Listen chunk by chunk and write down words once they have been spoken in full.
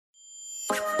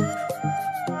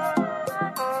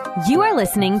You are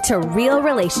listening to Real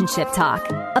Relationship Talk,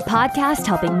 a podcast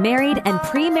helping married and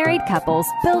pre-married couples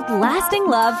build lasting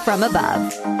love from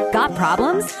above. Got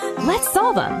problems? Let's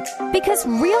solve them. Because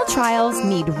real trials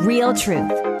need real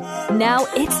truth. Now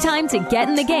it's time to get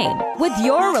in the game with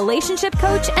your relationship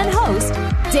coach and host,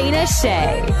 Dana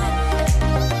Shea.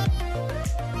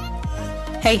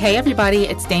 Hey, everybody,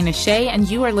 it's Dana Shea, and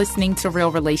you are listening to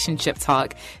Real Relationship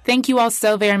Talk. Thank you all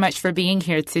so very much for being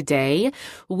here today.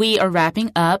 We are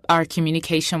wrapping up our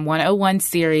Communication 101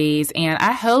 series, and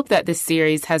I hope that this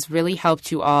series has really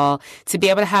helped you all to be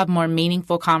able to have more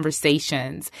meaningful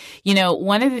conversations. You know,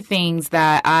 one of the things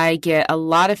that I get a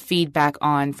lot of feedback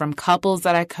on from couples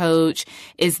that I coach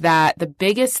is that the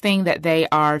biggest thing that they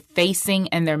are facing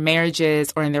in their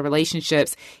marriages or in their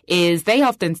relationships is they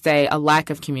often say a lack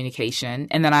of communication.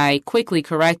 And then I quickly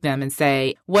correct them and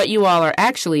say, what you all are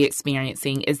actually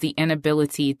experiencing is the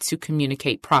inability to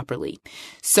communicate properly.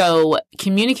 So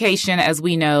communication, as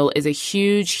we know, is a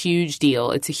huge, huge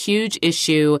deal. It's a huge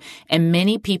issue, and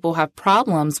many people have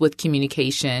problems with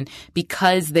communication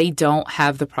because they don't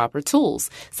have the proper tools.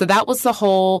 So that was the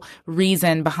whole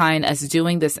reason behind us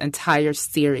doing this entire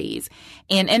series.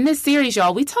 And in this series,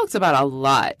 y'all, we talked about a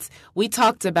lot. We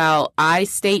talked about I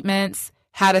statements,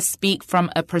 how to speak from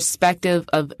a perspective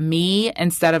of me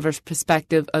instead of a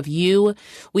perspective of you.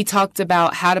 We talked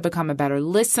about how to become a better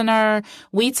listener.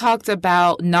 We talked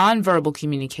about nonverbal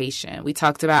communication. We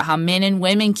talked about how men and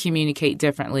women communicate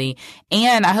differently.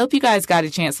 And I hope you guys got a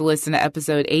chance to listen to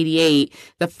episode 88,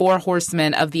 The Four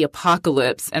Horsemen of the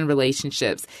Apocalypse and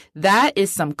Relationships. That is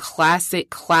some classic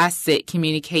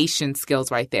communication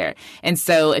skills right there. And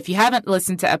so if you haven't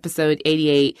listened to episode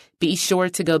 88, be sure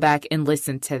to go back and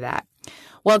listen to that.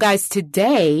 Well, guys,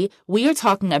 today we are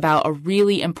talking about a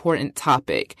really important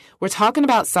topic. We're talking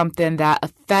about something that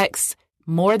affects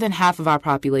more than half of our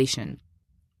population.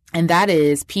 And that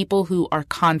is people who are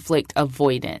conflict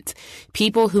avoidant,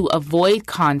 people who avoid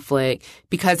conflict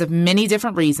because of many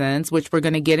different reasons, which we're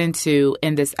going to get into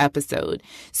in this episode.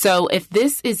 So if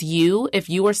this is you, if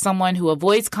you are someone who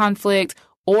avoids conflict,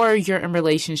 or you're in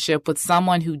relationship with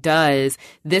someone who does,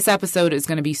 this episode is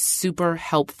going to be super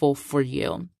helpful for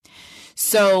you.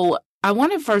 So I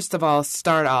want to first of all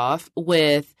start off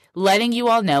with letting you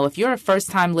all know, if you're a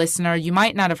first-time listener, you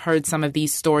might not have heard some of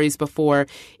these stories before.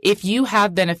 If you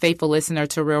have been a faithful listener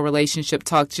to Real Relationship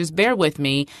Talk, just bear with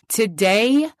me.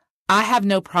 Today, I have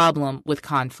no problem with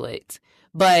conflict.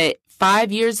 But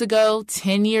 5 years ago,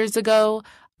 10 years ago,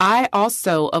 I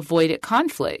also avoided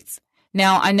conflicts.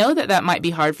 Now, I know that that might be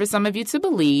hard for some of you to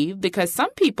believe because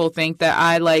some people think that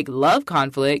I love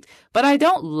conflict, but I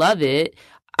don't love it.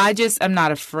 I just am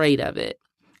not afraid of it.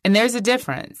 And there's a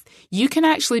difference. You can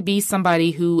actually be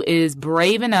somebody who is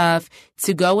brave enough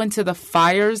to go into the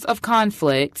fires of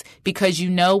conflict because you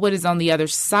know what is on the other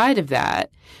side of that.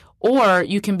 Or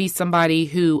you can be somebody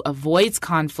who avoids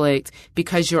conflict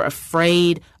because you're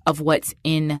afraid of what's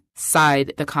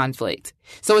inside the conflict.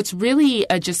 So it's really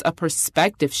just a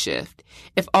perspective shift.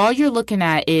 If all you're looking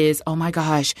at is, oh my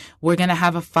gosh, we're going to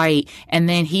have a fight, and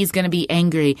then he's going to be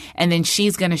angry, and then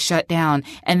she's going to shut down,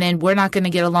 and then we're not going to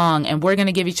get along, and we're going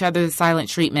to give each other the silent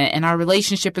treatment, and our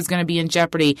relationship is going to be in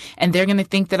jeopardy, and they're going to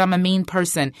think that I'm a mean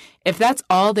person. If that's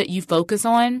all that you focus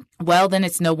on, well, then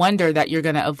it's no wonder that you're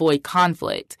going to avoid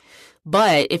conflict.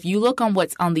 But if you look on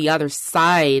what's on the other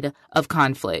side of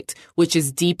conflict, which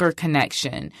is deeper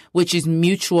connection, which is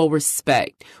mutual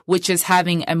respect, which is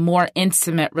having a more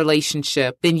intimate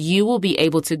relationship, then you will be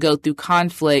able to go through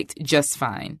conflict just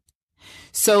fine.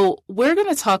 So we're going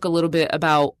to talk a little bit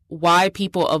about why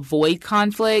people avoid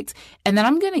conflict, and then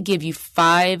I'm going to give you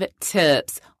 5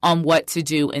 tips on what to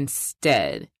do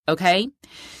instead, okay?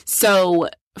 So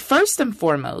first and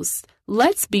foremost,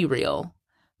 let's be real.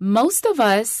 Most of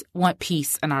us want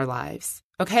peace in our lives,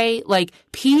 okay?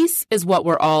 Peace is what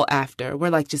we're all after.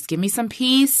 We're just give me some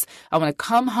peace. I want to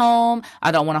come home.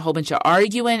 I don't want a whole bunch of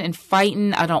arguing and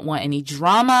fighting. I don't want any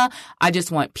drama. I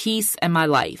just want peace in my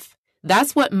life.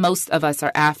 That's what most of us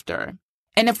are after.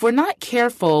 And if we're not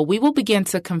careful, we will begin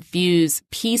to confuse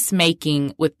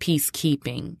peacemaking with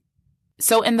peacekeeping.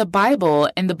 So in the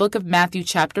Bible, in the book of Matthew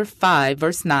chapter 5,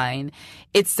 verse 9,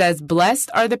 it says,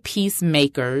 "Blessed are the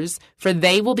peacemakers, for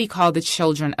they will be called the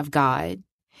children of God."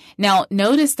 Now,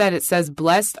 notice that it says,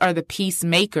 "Blessed are the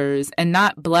peacemakers," and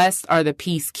not "Blessed are the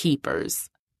peacekeepers."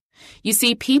 You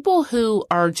see, people who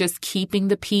are just keeping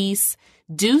the peace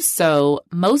do so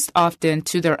most often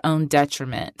to their own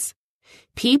detriment.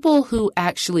 People who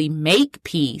actually make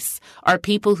peace are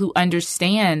people who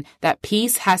understand that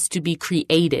peace has to be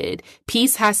created.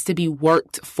 Peace has to be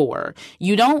worked for.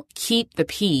 You don't keep the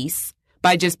peace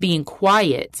by just being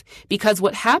quiet. Because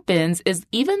what happens is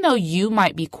even though you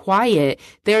might be quiet,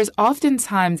 there's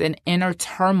oftentimes an inner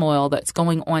turmoil that's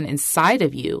going on inside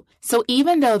of you. So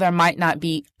even though there might not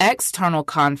be external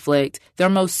conflict, there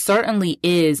most certainly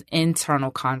is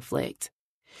internal conflict.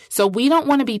 So we don't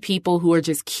want to be people who are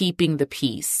just keeping the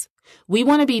peace. We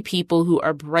want to be people who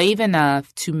are brave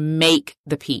enough to make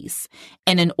the peace.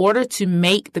 And in order to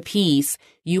make the peace,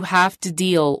 you have to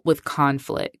deal with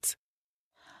conflict.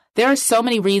 There are so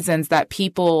many reasons that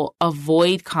people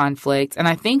avoid conflict, and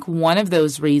I think one of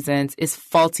those reasons is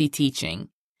faulty teaching,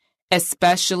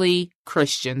 especially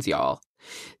Christians, y'all.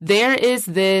 There is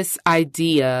this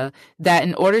idea that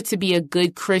in order to be a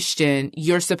good Christian,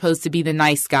 you're supposed to be the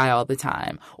nice guy all the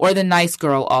time or the nice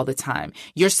girl all the time.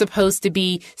 You're supposed to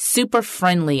be super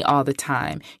friendly all the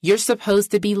time. You're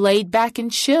supposed to be laid back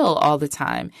and chill all the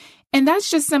time. And that's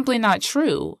just simply not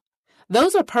true.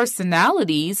 Those are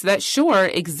personalities that sure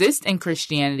exist in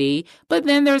Christianity, but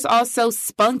then there's also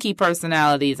spunky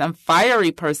personalities and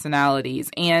fiery personalities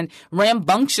and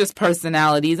rambunctious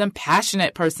personalities and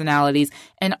passionate personalities,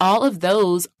 and all of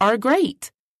those are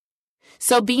great.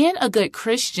 So being a good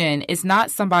Christian is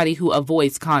not somebody who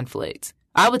avoids conflict.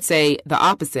 I would say the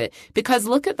opposite, because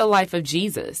look at the life of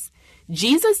Jesus.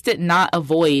 Jesus did not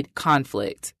avoid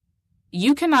conflict.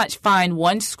 You cannot find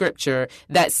one scripture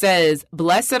that says,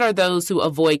 blessed are those who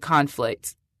avoid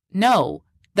conflict. No,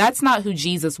 that's not who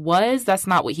Jesus was. That's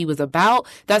not what he was about.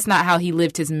 That's not how he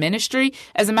lived his ministry.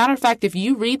 As a matter of fact, if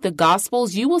you read the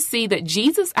Gospels, you will see that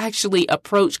Jesus actually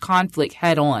approached conflict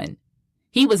head on.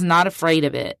 He was not afraid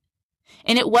of it.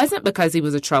 And it wasn't because he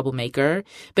was a troublemaker,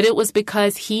 but it was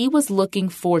because he was looking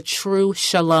for true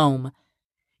shalom.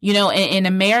 You know, in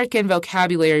American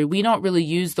vocabulary, we don't really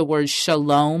use the word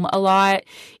shalom a lot.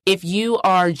 If you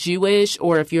are Jewish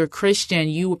or if you're a Christian,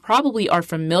 you probably are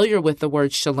familiar with the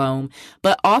word shalom.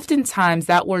 But oftentimes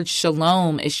that word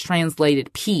shalom is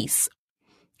translated peace.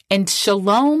 And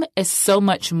shalom is so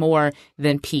much more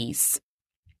than peace.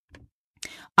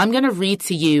 I'm going to read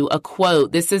to you a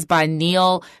quote. This is by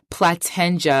Neil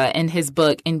Platenja in his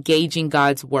book, Engaging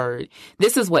God's Word.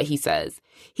 This is what he says.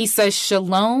 He says,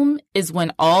 shalom is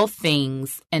when all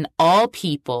things and all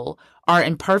people are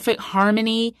in perfect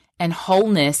harmony and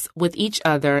wholeness with each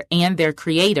other and their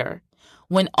creator.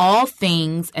 When all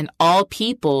things and all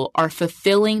people are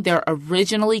fulfilling their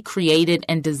originally created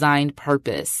and designed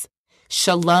purpose.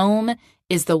 Shalom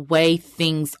is the way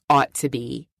things ought to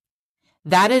be.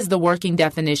 That is the working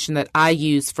definition that I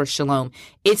use for shalom.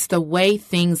 It's the way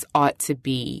things ought to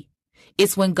be.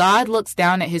 It's when God looks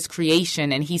down at his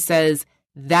creation and he says,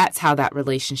 that's how that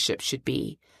relationship should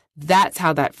be. That's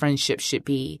how that friendship should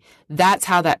be. That's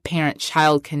how that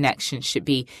parent-child connection should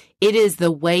be. It is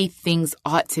the way things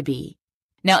ought to be.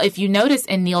 Now, if you notice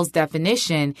in Neil's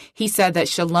definition, he said that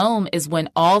shalom is when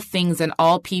all things and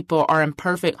all people are in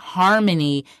perfect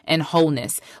harmony and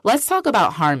wholeness. Let's talk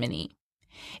about harmony.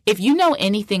 If you know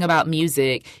anything about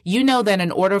music, you know that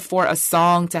in order for a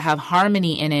song to have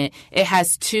harmony in it, it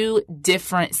has two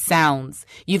different sounds.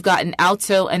 You've got an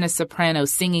alto and a soprano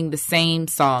singing the same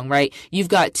song, right? You've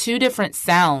got two different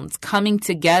sounds coming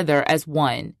together as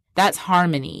one. That's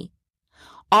harmony.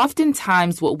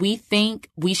 Oftentimes, what we think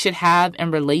we should have in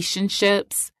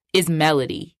relationships is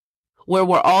melody, where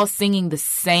we're all singing the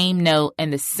same note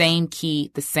and the same key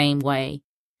the same way.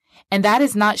 And that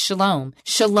is not shalom.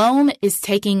 Shalom is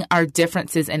taking our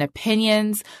differences in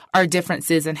opinions, our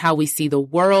differences in how we see the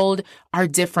world, our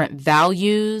different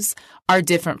values, our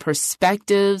different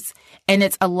perspectives, and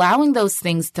it's allowing those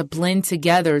things to blend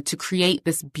together to create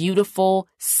this beautiful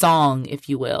song, if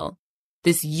you will,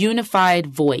 this unified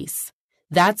voice.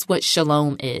 That's what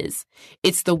shalom is.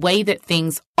 It's the way that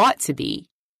things ought to be.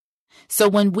 So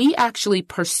when we actually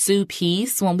pursue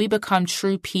peace, when we become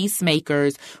true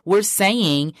peacemakers, we're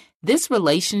saying this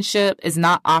relationship is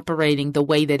not operating the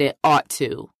way that it ought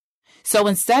to. So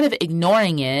instead of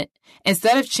ignoring it,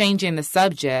 instead of changing the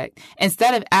subject,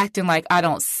 instead of acting like I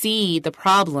don't see the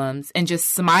problems and just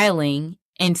smiling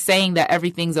and saying that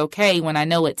everything's okay when I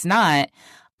know it's not,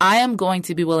 I am going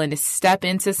to be willing to step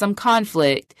into some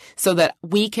conflict so that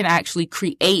we can actually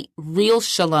create real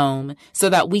shalom, so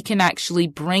that we can actually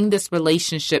bring this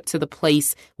relationship to the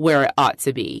place where it ought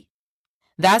to be.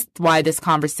 That's why this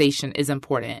conversation is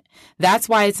important. That's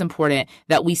why it's important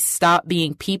that we stop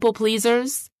being people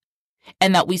pleasers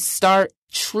and that we start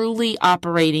truly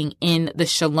operating in the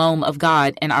shalom of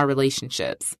God in our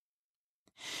relationships.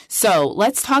 So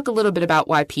let's talk a little bit about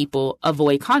why people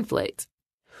avoid conflict.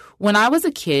 When I was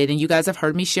a kid, and you guys have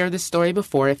heard me share this story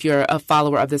before if you're a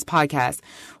follower of this podcast,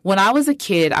 when I was a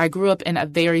kid, I grew up in a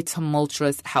very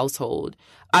tumultuous household.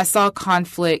 I saw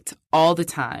conflict all the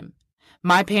time.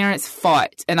 My parents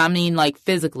fought, and I mean like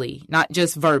physically, not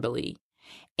just verbally.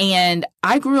 And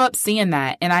I grew up seeing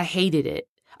that, and I hated it.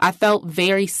 I felt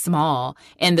very small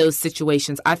in those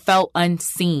situations. I felt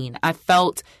unseen. I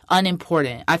felt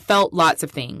unimportant. I felt lots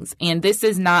of things. And this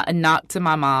is not a knock to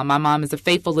my mom. My mom is a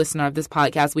faithful listener of this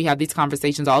podcast. We have these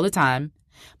conversations all the time.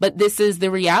 But this is the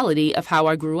reality of how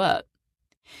I grew up.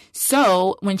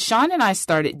 So when Sean and I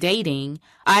started dating,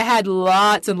 I had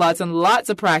lots and lots and lots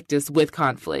of practice with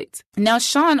conflict. Now,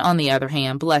 Sean, on the other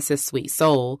hand, bless his sweet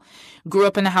soul, grew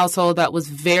up in a household that was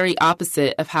very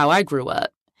opposite of how I grew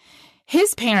up.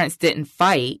 His parents didn't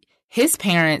fight. His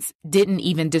parents didn't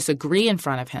even disagree in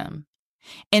front of him.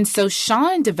 And so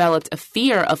Sean developed a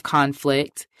fear of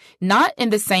conflict, not in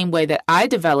the same way that I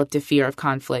developed a fear of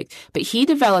conflict, but he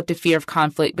developed a fear of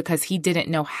conflict because he didn't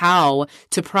know how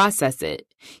to process it.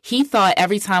 He thought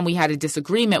every time we had a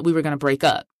disagreement, we were going to break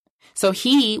up. So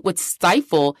he would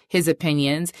stifle his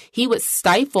opinions. He would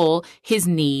stifle his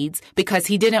needs because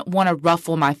he didn't want to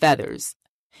ruffle my feathers.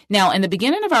 Now, in the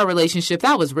beginning of our relationship,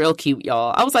 that was real cute,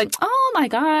 y'all. I was like, oh my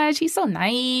gosh, he's so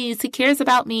nice. He cares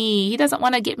about me. He doesn't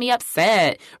want to get me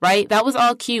upset, right? That was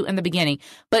all cute in the beginning,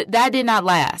 but that did not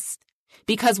last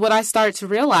because what I started to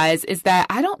realize is that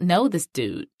I don't know this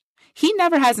dude. He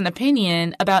never has an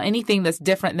opinion about anything that's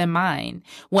different than mine.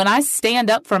 When I stand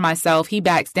up for myself, he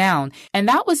backs down. And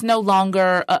that was no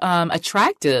longer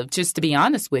attractive, just to be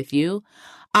honest with you.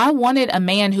 I wanted a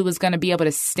man who was going to be able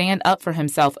to stand up for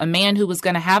himself, a man who was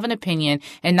going to have an opinion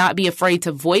and not be afraid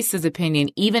to voice his opinion,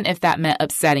 even if that meant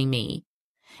upsetting me.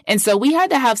 And so we had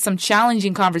to have some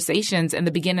challenging conversations in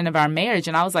the beginning of our marriage.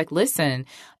 And I was like, listen,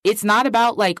 it's not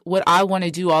about like what I want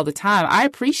to do all the time. I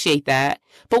appreciate that.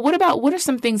 But what are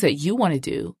some things that you want to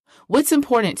do? What's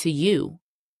important to you?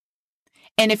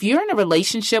 And if you're in a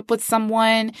relationship with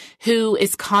someone who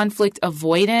is conflict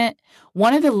avoidant,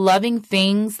 one of the loving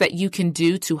things that you can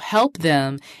do to help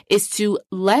them is to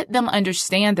let them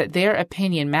understand that their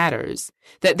opinion matters,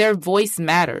 that their voice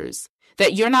matters,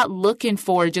 that you're not looking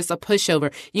for just a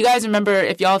pushover. You guys remember,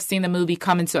 if y'all have seen the movie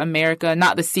Coming to America,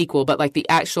 not the sequel, but like the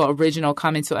actual original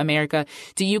Coming to America.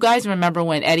 Do you guys remember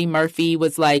when Eddie Murphy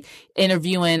was like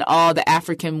interviewing all the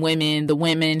African women, the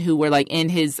women who were like in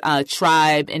his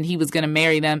tribe, and he was going to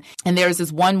marry them? And there was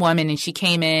this one woman and she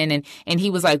came in and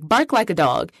he was like, bark like a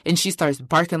dog. And she starts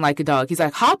barking like a dog. He's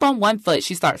like, hop on one foot.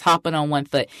 She starts hopping on one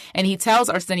foot. And he tells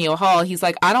Arsenio Hall, he's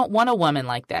like, I don't want a woman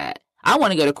like that. I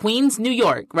want to go to Queens, New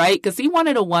York, right? Because he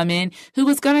wanted a woman who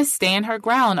was going to stand her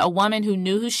ground, a woman who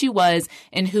knew who she was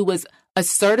and who was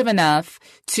assertive enough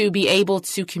to be able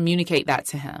to communicate that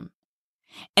to him.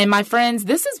 And my friends,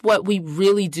 this is what we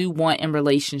really do want in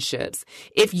relationships.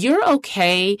 If you're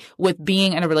okay with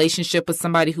being in a relationship with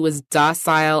somebody who is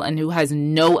docile and who has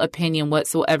no opinion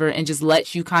whatsoever and just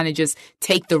lets you kind of just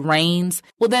take the reins,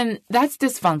 well, then that's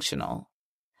dysfunctional.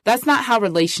 That's not how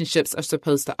relationships are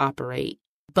supposed to operate.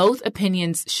 Both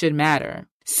opinions should matter.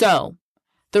 So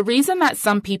the reason that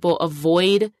some people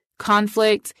avoid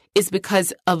conflict is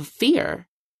because of fear.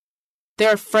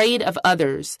 They're afraid of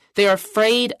others. They're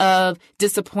afraid of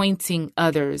disappointing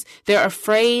others. They're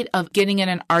afraid of getting in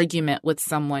an argument with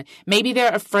someone. Maybe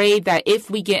they're afraid that if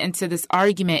we get into this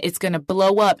argument, it's going to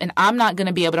blow up and I'm not going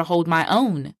to be able to hold my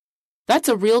own. That's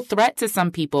a real threat to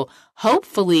some people.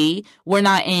 Hopefully, we're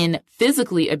not in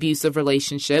physically abusive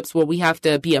relationships where we have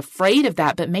to be afraid of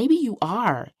that, but maybe you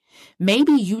are.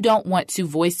 Maybe you don't want to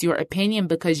voice your opinion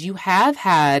because you have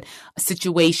had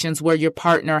situations where your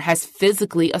partner has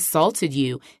physically assaulted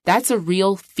you. That's a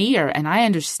real fear, and I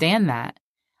understand that.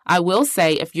 I will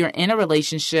say if you're in a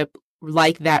relationship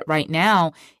like that right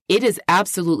now, it is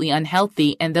absolutely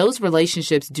unhealthy, and those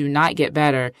relationships do not get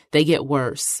better. They get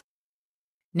worse.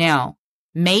 Now,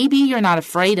 maybe you're not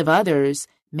afraid of others.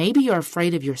 Maybe you're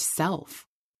afraid of yourself.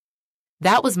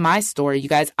 That was my story, you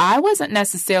guys. I wasn't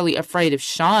necessarily afraid of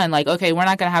Sean. Like, okay, we're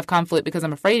not going to have conflict because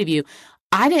I'm afraid of you.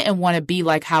 I didn't want to be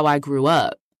like how I grew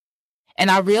up.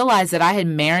 And I realized that I had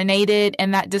marinated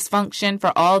in that dysfunction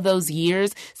for all those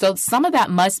years. So some of that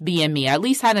must be in me. I at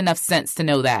least had enough sense to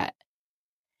know that.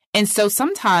 And so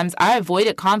sometimes I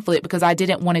avoided conflict because I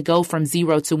didn't want to go from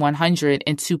 0 to 100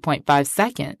 in 2.5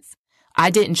 seconds. I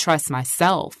didn't trust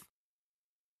myself.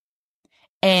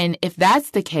 And if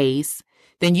that's the case,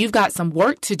 then you've got some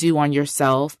work to do on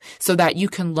yourself so that you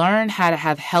can learn how to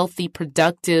have healthy,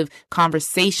 productive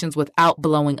conversations without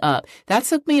blowing up. That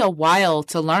took me a while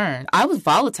to learn. I was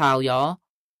volatile, y'all.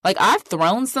 Like, I've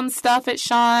thrown some stuff at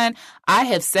Sean. I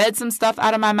have said some stuff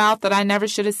out of my mouth that I never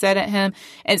should have said at him,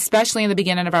 especially in the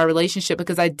beginning of our relationship,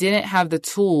 because I didn't have the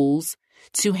tools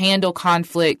to handle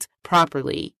conflict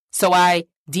properly. So I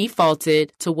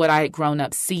defaulted to what I had grown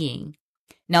up seeing.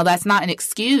 Now, that's not an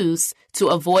excuse to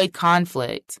avoid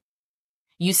conflict.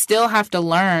 You still have to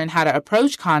learn how to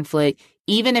approach conflict,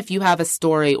 even if you have a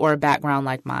story or a background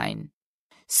like mine.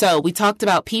 So we talked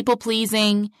about people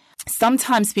pleasing.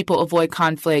 Sometimes people avoid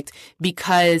conflict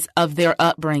because of their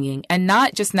upbringing, and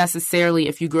not just necessarily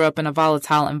if you grew up in a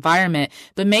volatile environment,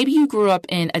 but maybe you grew up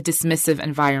in a dismissive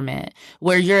environment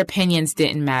where your opinions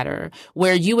didn't matter,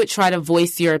 where you would try to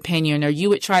voice your opinion or you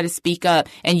would try to speak up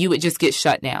and you would just get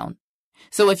shut down.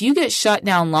 So if you get shut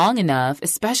down long enough,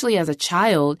 especially as a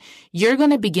child, you're going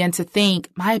to begin to think,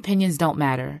 my opinions don't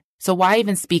matter. So why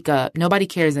even speak up? Nobody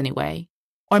cares anyway.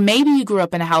 Or maybe you grew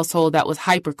up in a household that was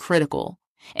hypercritical,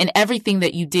 and everything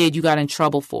that you did, you got in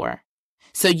trouble for.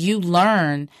 So you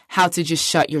learn how to just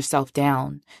shut yourself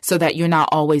down so that you're not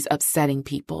always upsetting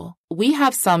people. We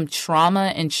have some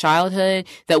trauma in childhood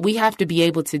that we have to be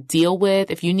able to deal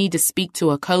with. If you need to speak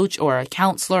to a coach or a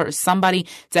counselor or somebody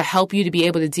to help you to be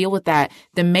able to deal with that,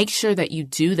 then make sure that you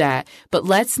do that. But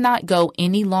let's not go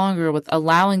any longer with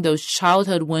allowing those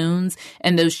childhood wounds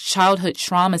and those childhood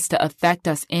traumas to affect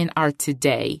us in our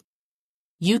today.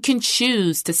 You can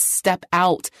choose to step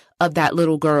out of that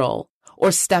little girl or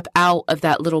step out of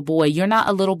that little boy. You're not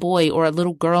a little boy or a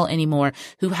little girl anymore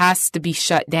who has to be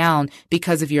shut down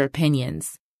because of your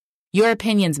opinions. Your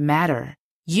opinions matter.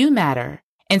 You matter.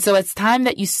 And so it's time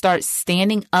that you start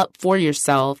standing up for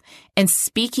yourself and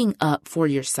speaking up for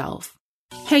yourself.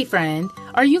 Hey friend,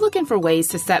 are you looking for ways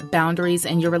to set boundaries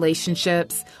in your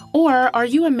relationships? Or are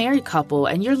you a married couple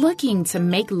and you're looking to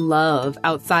make love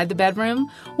outside the bedroom?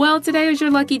 Well, today is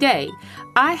your lucky day.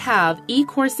 I have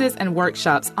e-courses and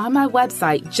workshops on my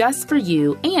website just for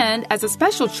you, and as a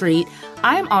special treat,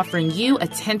 I am offering you a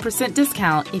 10%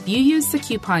 discount if you use the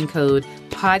coupon code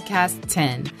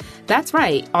PODCAST10. That's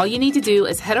right. All you need to do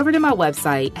is head over to my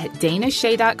website at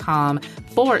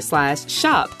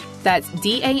danashe.com/shop. That's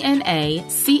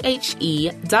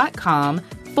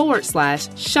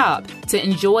DANACHE.com/shop to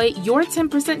enjoy your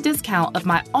 10% discount of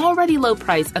my already low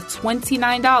price of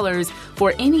 $29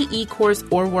 for any e-course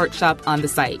or workshop on the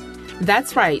site.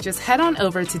 That's right. Just head on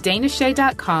over to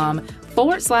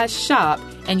danashe.com/shop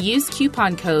and use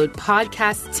coupon code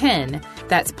PODCAST10.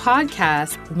 That's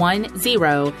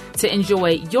podcast10 to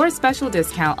enjoy your special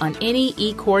discount on any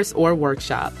e-course or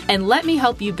workshop. And let me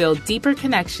help you build deeper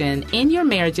connection in your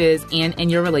marriages and in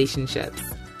your relationships.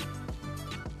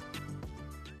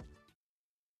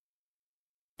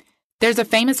 There's a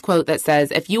famous quote that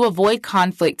says, if you avoid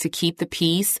conflict to keep the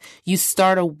peace, you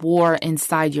start a war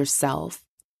inside yourself.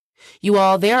 You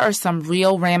all, there are some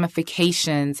real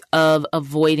ramifications of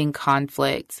avoiding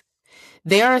conflict.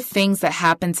 There are things that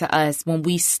happen to us when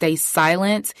we stay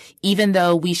silent, even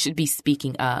though we should be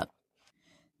speaking up.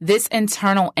 This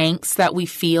internal angst that we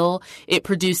feel, it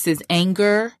produces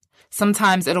anger.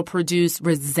 Sometimes it'll produce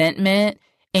resentment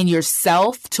in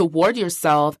yourself, toward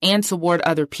yourself, and toward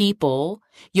other people.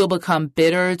 You'll become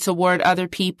bitter toward other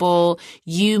people.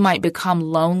 You might become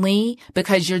lonely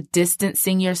because you're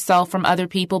distancing yourself from other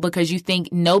people because you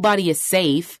think nobody is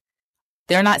safe.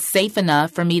 They're not safe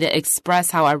enough for me to express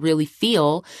how I really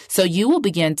feel. So you will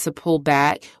begin to pull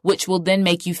back, which will then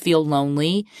make you feel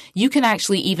lonely. You can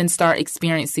actually even start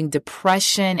experiencing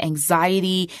depression,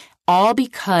 anxiety, all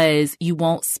because you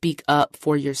won't speak up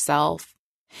for yourself.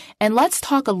 And let's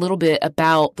talk a little bit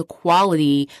about the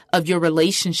quality of your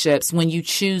relationships when you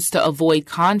choose to avoid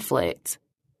conflict.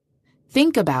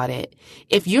 Think about it.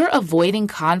 If you're avoiding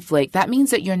conflict, that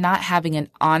means that you're not having an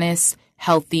honest,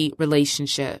 healthy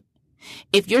relationship.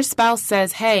 If your spouse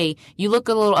says, hey, you look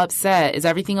a little upset, is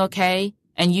everything okay?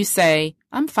 And you say,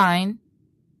 I'm fine.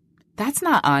 That's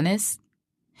not honest.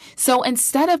 So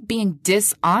instead of being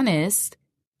dishonest,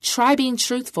 try being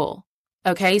truthful.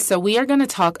 Okay, so we are going to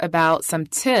talk about some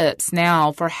tips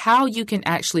now for how you can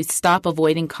actually stop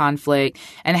avoiding conflict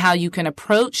and how you can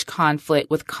approach conflict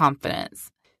with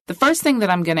confidence. The first thing that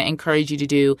I'm going to encourage you to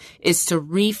do is to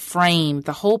reframe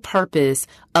the whole purpose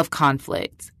of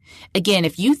conflict. Again,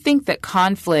 if you think that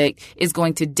conflict is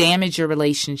going to damage your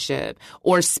relationship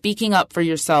or speaking up for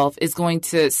yourself is going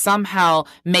to somehow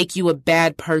make you a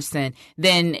bad person,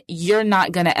 then you're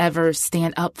not going to ever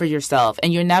stand up for yourself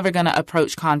and you're never going to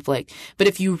approach conflict. But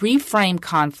if you reframe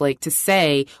conflict to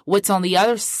say what's on the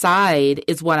other side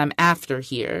is what I'm after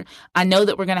here, I know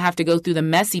that we're going to have to go through the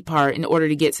messy part in order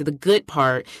to get to the good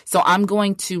part. So I'm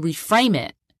going to reframe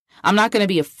it. I'm not going to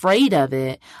be afraid of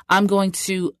it. I'm going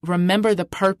to remember the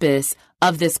purpose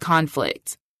of this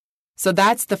conflict. So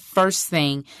that's the first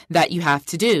thing that you have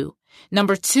to do.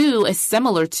 Number 2 is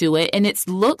similar to it, and it's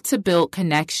look to build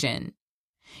connection.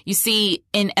 You see,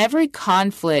 in every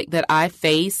conflict that I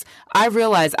face, I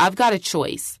realize I've got a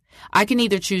choice. I can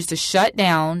either choose to shut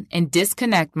down and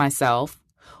disconnect myself,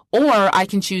 or I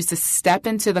can choose to step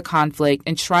into the conflict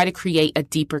and try to create a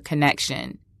deeper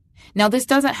connection. Now, this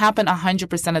doesn't happen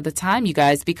 100% of the time, you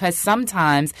guys, because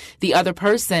sometimes the other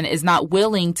person is not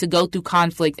willing to go through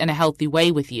conflict in a healthy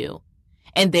way with you.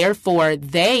 And therefore,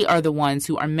 they are the ones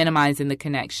who are minimizing the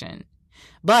connection.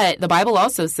 But the Bible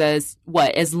also says,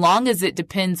 as long as it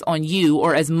depends on you,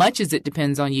 or as much as it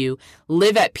depends on you,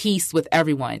 live at peace with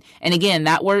everyone. And again,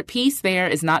 that word peace there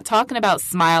is not talking about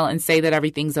smile and say that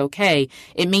everything's okay.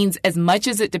 It means as much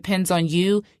as it depends on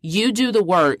you, you do the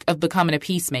work of becoming a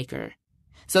peacemaker.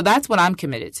 So that's what I'm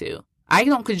committed to. I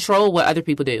don't control what other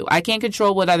people do. I can't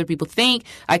control what other people think.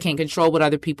 I can't control what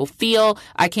other people feel.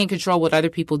 I can't control what other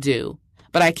people do.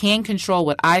 But I can control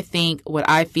what I think, what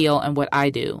I feel, and what I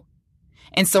do.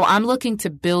 And so I'm looking to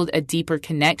build a deeper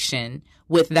connection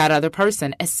with that other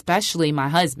person, especially my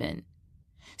husband.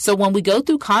 So when we go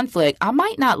through conflict, I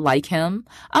might not like him.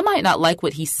 I might not like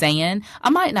what he's saying.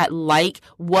 I might not like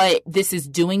what this is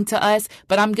doing to us.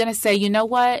 But I'm going to say, you know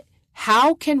what?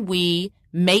 How can we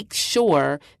make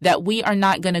sure that we are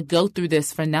not going to go through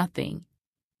this for nothing?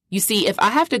 You see, if I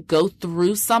have to go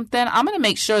through something, I'm going to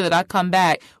make sure that I come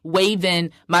back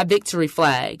waving my victory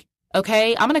flag.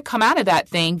 Okay? I'm going to come out of that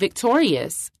thing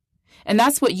victorious. And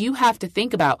that's what you have to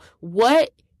think about.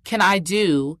 What can I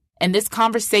do in this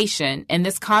conversation, in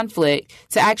this conflict,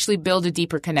 to actually build a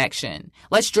deeper connection?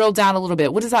 Let's drill down a little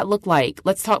bit. What does that look like?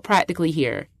 Let's talk practically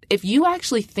here. If you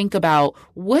actually think about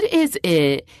what is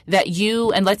it that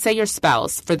you, and let's say your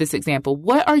spouse, for this example,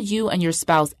 what are you and your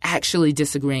spouse actually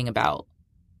disagreeing about?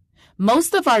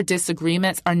 Most of our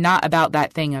disagreements are not about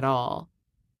that thing at all.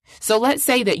 So let's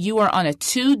say that you are on a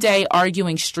 2-day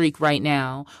arguing streak right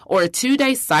now, or a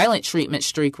 2-day silent treatment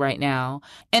streak right now.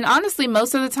 And honestly,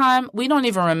 most of the time, we don't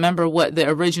even remember what the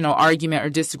original argument or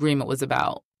disagreement was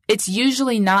about. It's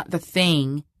usually not the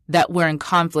thing that we're in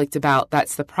conflict about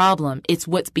that's the problem. It's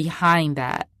what's behind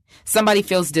that. Somebody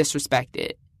feels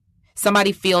disrespected.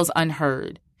 Somebody feels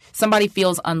unheard. Somebody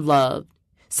feels unloved.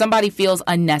 Somebody feels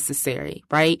unnecessary,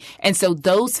 right? And so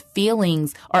those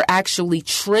feelings are actually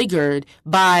triggered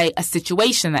by a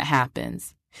situation that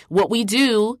happens. What we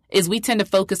do is we tend to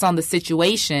focus on the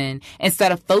situation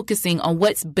instead of focusing on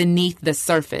what's beneath the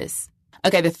surface.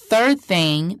 Okay, the third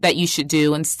thing that you should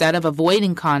do instead of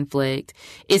avoiding conflict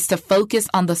is to focus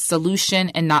on the solution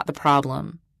and not the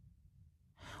problem.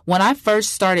 When I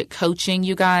first started coaching,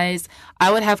 you guys,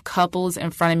 I would have couples in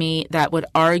front of me that would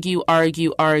argue.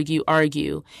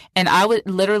 And I would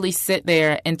literally sit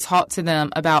there and talk to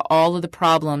them about all of the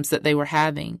problems that they were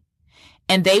having.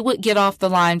 And they would get off the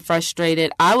line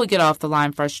frustrated. I would get off the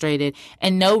line frustrated,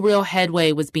 and no real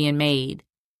headway was being made.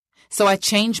 So I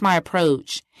changed my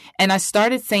approach, and I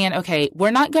started saying, okay,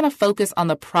 we're not going to focus on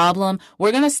the problem.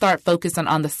 We're going to start focusing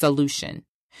on the solution.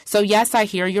 So yes, I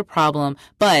hear your problem,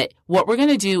 but what we're going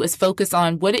to do is focus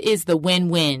on what is the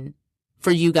win-win for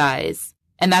you guys.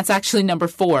 And that's actually number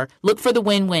 4. Look for the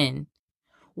win-win.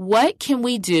 What can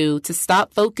we do to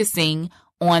stop focusing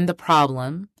on the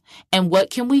problem? And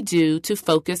what can we do to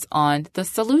focus on the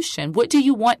solution? What do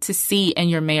you want to see in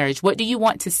your marriage? What do you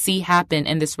want to see happen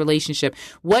in this relationship?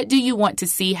 What do you want to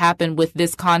see happen with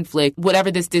this conflict,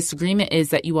 whatever this disagreement is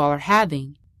that you all are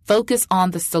having? Focus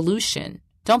on the solution.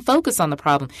 Don't focus on the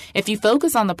problem. If you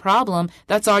focus on the problem,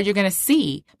 that's all you're going to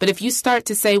see. But if you start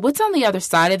to say, what's on the other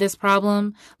side of this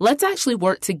problem? Let's actually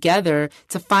work together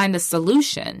to find the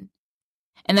solution.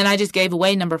 And then I just gave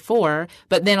away number 4.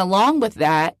 But then along with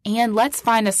that, and let's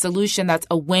find a solution that's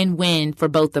a win-win for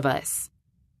both of us.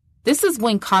 This is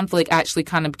when conflict actually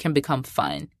kind of can become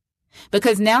fun.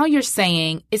 Because now you're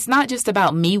saying it's not just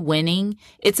about me winning.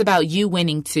 It's about you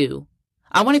winning too.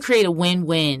 I want to create a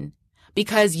win-win.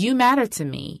 Because you matter to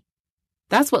me.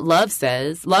 That's what love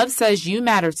says. Love says you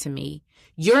matter to me.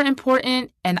 You're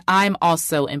important and I'm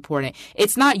also important.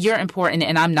 It's not you're important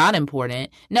and I'm not important.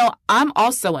 No, I'm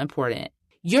also important.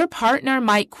 Your partner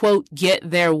might, quote, get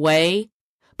their way,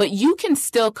 but you can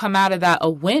still come out of that a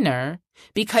winner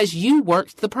because you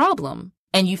worked the problem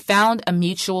and you found a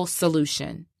mutual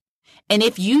solution. And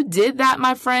if you did that,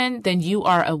 my friend, then you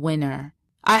are a winner.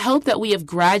 I hope that we have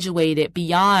graduated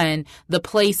beyond the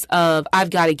place of,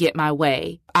 I've got to get my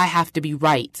way. I have to be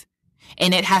right.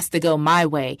 And it has to go my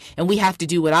way. And we have to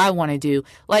do what I want to do.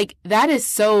 Like,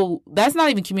 that's not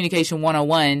even communication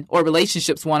 101 or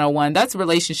relationships 101. That's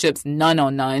relationships none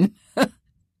on none.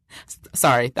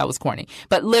 Sorry, that was corny.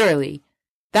 But literally,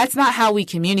 that's not how we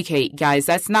communicate, guys.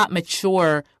 That's not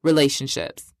mature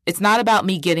relationships. It's not about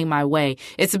me getting my way.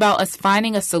 It's about us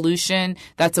finding a solution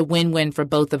that's a win-win for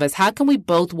both of us. How can we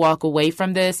both walk away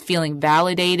from this feeling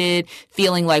validated,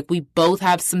 feeling like we both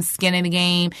have some skin in the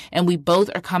game, and we both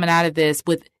are coming out of this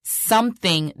with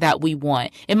something that we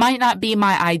want? It might not be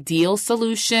my ideal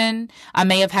solution. I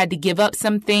may have had to give up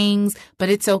some things, but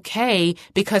it's okay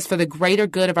because for the greater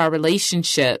good of our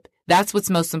relationship, that's what's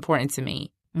most important to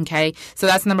me. Okay, so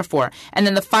that's number 4. And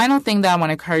then the final thing that I want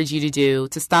to encourage you to do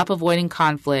to stop avoiding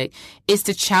conflict is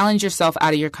to challenge yourself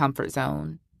out of your comfort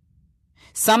zone.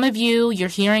 Some of you, you're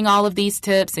hearing all of these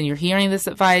tips and you're hearing this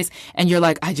advice and you're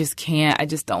like, I just can't. I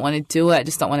just don't want to do it. I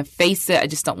just don't want to face it. I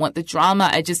just don't want the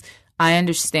drama. I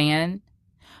understand.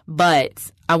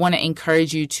 But I want to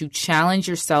encourage you to challenge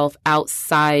yourself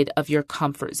outside of your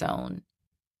comfort zone.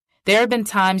 There have been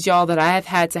times, y'all, that I have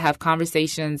had to have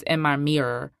conversations in my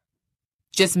mirror,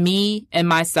 just me and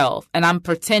myself, and I'm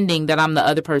pretending that I'm the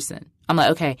other person. I'm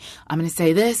like, okay, I'm going to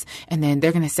say this, and then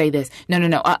they're going to say this.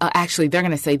 No, actually, they're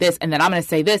going to say this, and then I'm going to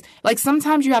say this. Like,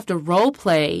 sometimes you have to role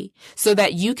play so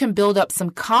that you can build up some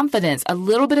confidence, a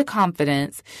little bit of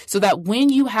confidence, so that when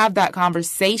you have that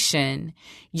conversation,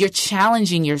 you're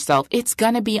challenging yourself. It's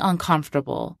going to be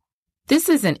uncomfortable. This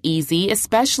isn't easy,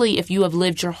 especially if you have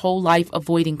lived your whole life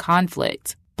avoiding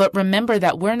conflict. But remember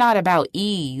that we're not about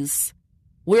ease.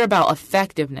 We're about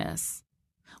effectiveness.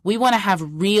 We want to have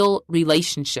real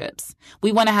relationships.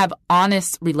 We want to have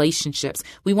honest relationships.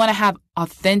 We want to have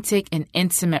authentic and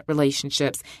intimate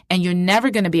relationships. And you're never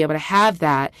going to be able to have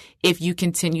that if you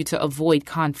continue to avoid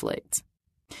conflict.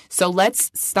 So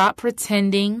let's stop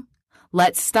pretending.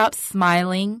 Let's stop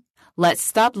smiling. Let's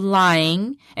stop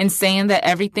lying and saying that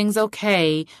everything's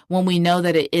okay when we know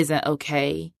that it isn't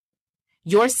okay.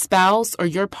 Your spouse or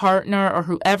your partner or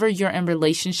whoever you're in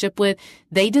relationship with,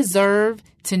 they deserve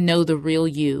to know the real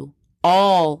you,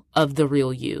 all of the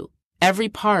real you, every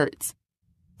part,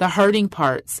 the hurting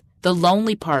parts, the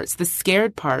lonely parts, the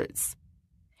scared parts.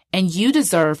 And you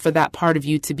deserve for that part of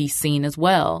you to be seen as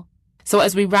well. So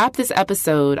as we wrap this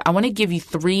episode, I want to give you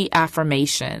 3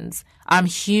 affirmations. I'm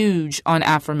huge on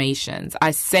affirmations.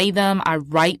 I say them, I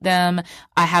write them.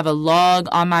 I have a log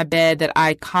on my bed that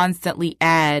I constantly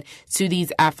add to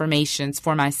these affirmations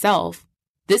for myself.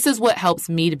 This is what helps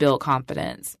me to build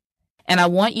confidence. And I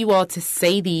want you all to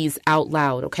say these out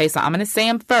loud. Okay, so I'm going to say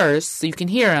them first so you can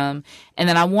hear them. And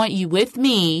then I want you with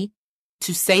me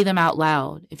to say them out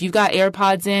loud. If you've got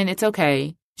AirPods in, it's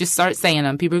okay. Just start saying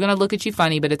them. People are going to look at you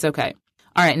funny, but it's okay.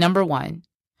 All right, number 1.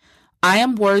 I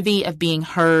am worthy of being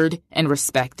heard and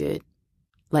respected.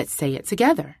 Let's say it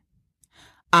together.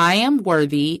 I am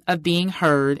worthy of being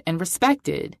heard and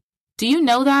respected. Do you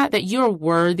know that you're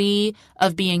worthy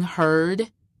of being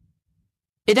heard?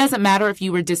 It doesn't matter if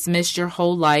you were dismissed your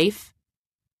whole life.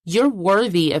 You're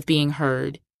worthy of being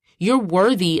heard. You're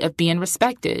worthy of being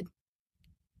respected.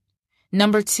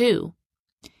 Number 2.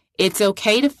 It's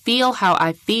okay to feel how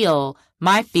I feel.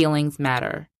 My feelings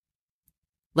matter.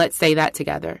 Let's say that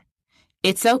together.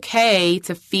 It's okay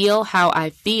to feel how I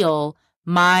feel.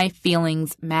 My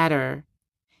feelings matter.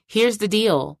 Here's the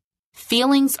deal.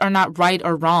 Feelings are not right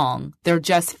or wrong. They're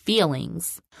just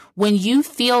feelings. When you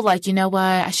feel like, you know what,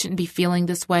 I shouldn't be feeling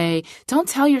this way, don't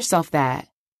tell yourself that.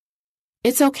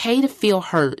 It's okay to feel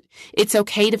hurt. It's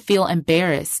okay to feel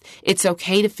embarrassed. It's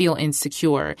okay to feel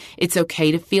insecure. It's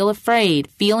okay to feel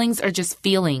afraid. Feelings are just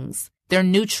feelings. They're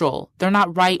neutral. They're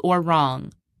not right or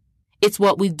wrong. It's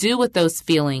what we do with those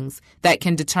feelings that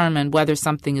can determine whether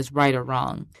something is right or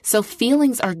wrong. So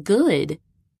feelings are good.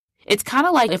 It's kind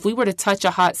of like if we were to touch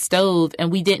a hot stove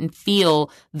and we didn't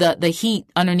feel the heat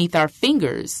underneath our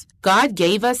fingers. God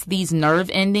gave us these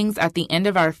nerve endings at the end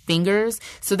of our fingers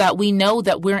so that we know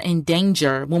that we're in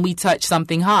danger when we touch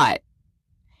something hot.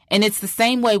 And it's the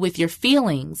same way with your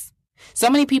feelings. So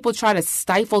many people try to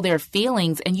stifle their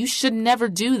feelings, and you should never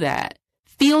do that.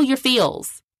 Feel your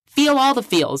feels. Feel all the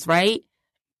feels, right?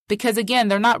 Because again,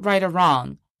 they're not right or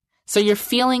wrong. So your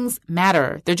feelings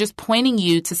matter. They're just pointing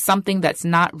you to something that's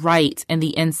not right in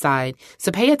the inside.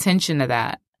 So pay attention to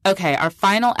that. Okay, our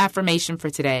final affirmation for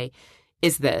today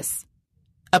is this.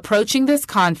 Approaching this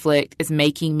conflict is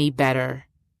making me better.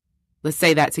 Let's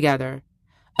say that together.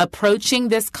 Approaching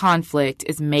this conflict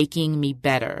is making me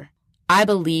better. I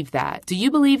believe that. Do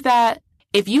you believe that?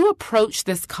 If you approach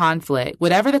this conflict,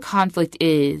 whatever the conflict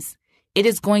is, it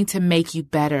is going to make you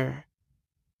better.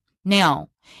 Now,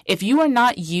 if you are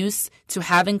not used to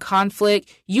having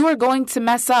conflict, you are going to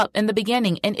mess up in the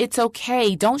beginning, and it's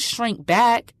okay. Don't shrink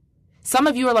back. Some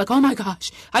of you are like, oh my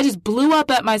gosh, I just blew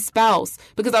up at my spouse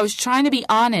because I was trying to be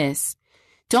honest.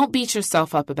 Don't beat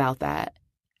yourself up about that.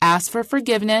 Ask for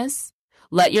forgiveness.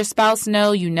 Let your spouse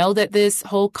know, you know that this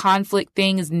whole conflict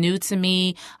thing is new to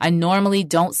me. I normally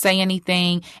don't say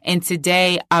anything, and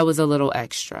today I was a little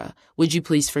extra. Would you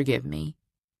please forgive me?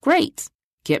 Great.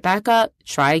 Get back up.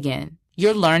 Try again.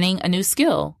 You're learning a new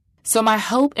skill. So my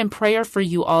hope and prayer for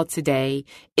you all today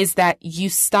is that you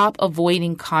stop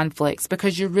avoiding conflicts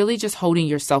because you're really just holding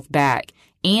yourself back.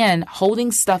 And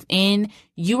holding stuff in,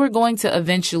 you are going to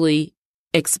eventually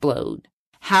explode.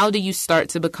 How do you start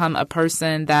to become a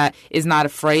person that is not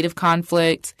afraid of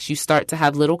conflict? You start to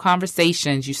have little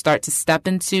conversations. You start to step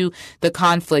into the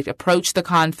conflict, approach the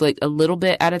conflict a little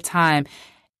bit at a time,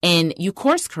 and you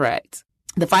course correct.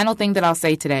 The final thing that I'll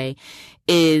say today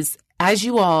is, as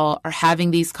you all are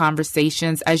having these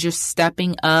conversations, as you're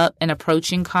stepping up and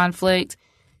approaching conflict,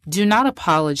 do not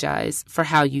apologize for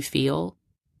how you feel.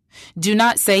 Do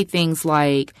not say things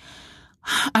like,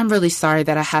 I'm really sorry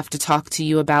that I have to talk to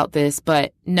you about this,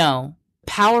 but no.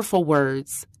 Powerful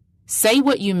words. Say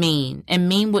what you mean and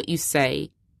mean what you say.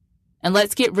 And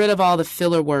let's get rid of all the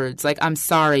filler words like I'm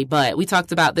sorry, but. We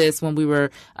talked about this when we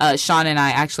were, Sean and I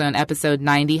actually on episode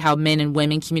 90, how men and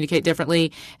women communicate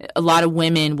differently. A lot of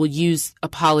women will use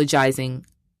apologizing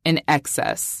in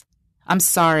excess. I'm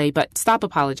sorry, but stop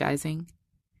apologizing.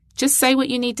 Just say what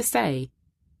you need to say.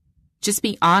 Just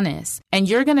be honest. And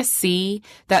you're going to see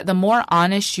that the more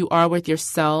honest you are with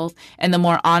yourself and the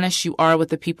more honest you are with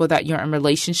the people that you're in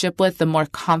relationship with, the more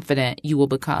confident you will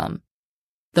become.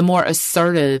 The more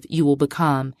assertive you will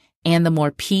become, and the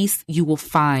more peace you will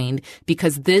find,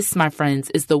 because this, my friends,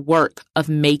 is the work of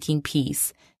making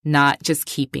peace, not just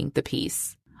keeping the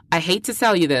peace. I hate to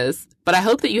tell you this, but I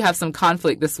hope that you have some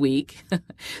conflict this week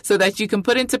so that you can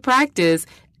put into practice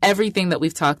everything that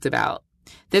we've talked about.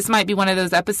 This might be one of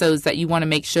those episodes that you want to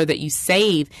make sure that you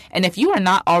save. And if you are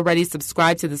not already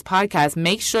subscribed to this podcast,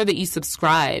 make sure that you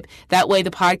subscribe. That way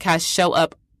the podcasts show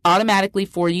up automatically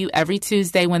for you every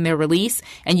Tuesday when they're released,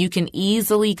 and you can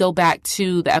easily go back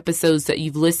to the episodes that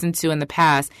you've listened to in the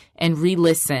past and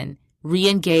re-listen,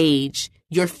 re-engage.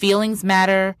 Your feelings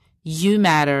matter. You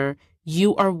matter.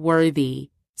 You are worthy.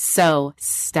 So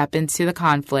step into the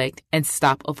conflict and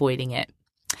stop avoiding it.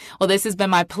 Well, this has been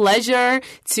my pleasure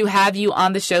to have you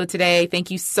on the show today. Thank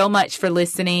you so much for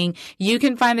listening. You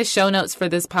can find the show notes for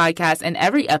this podcast and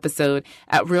every episode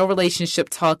at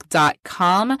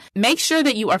realrelationshiptalk.com. Make sure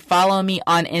that you are following me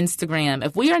on Instagram.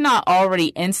 If we are not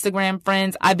already Instagram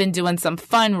friends, I've been doing some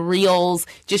fun reels,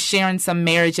 just sharing some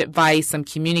marriage advice, some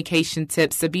communication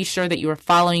tips. So be sure that you are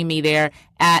following me there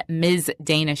at Ms.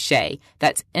 Dana Shea.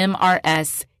 That's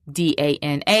MRSDanache.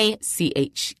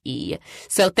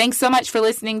 So thanks so much for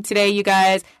listening today, you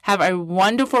guys. Have a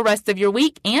wonderful rest of your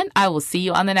week, and I will see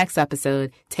you on the next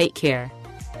episode. Take care.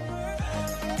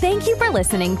 Thank you for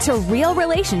listening to Real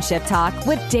Relationship Talk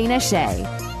with Dana Shea.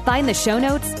 Find the show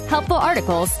notes, helpful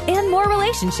articles, and more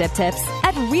relationship tips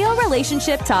at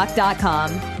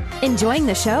realrelationshiptalk.com. Enjoying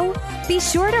the show? Be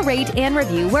sure to rate and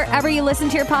review wherever you listen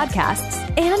to your podcasts.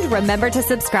 And remember to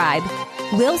subscribe.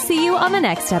 We'll see you on the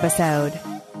next episode.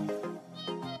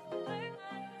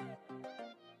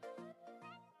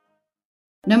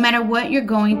 No matter what you're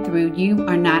going through, you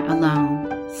are not alone.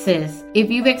 Sis,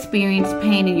 if you've experienced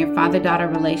pain in your father-daughter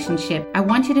relationship, I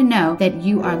want you to know that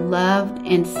you are loved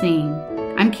and seen.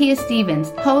 I'm Kia Stevens,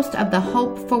 host of the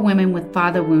Hope for Women with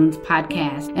Father Wounds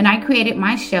podcast, and I created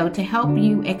my show to help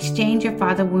you exchange your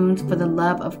father wounds for the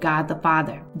love of God the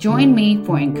Father. Join me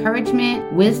for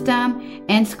encouragement, wisdom,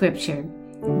 and scripture.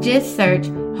 Just search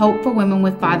Hope for Women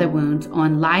with Father Wounds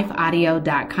on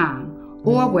lifeaudio.com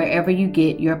or wherever you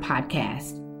get your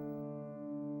podcasts.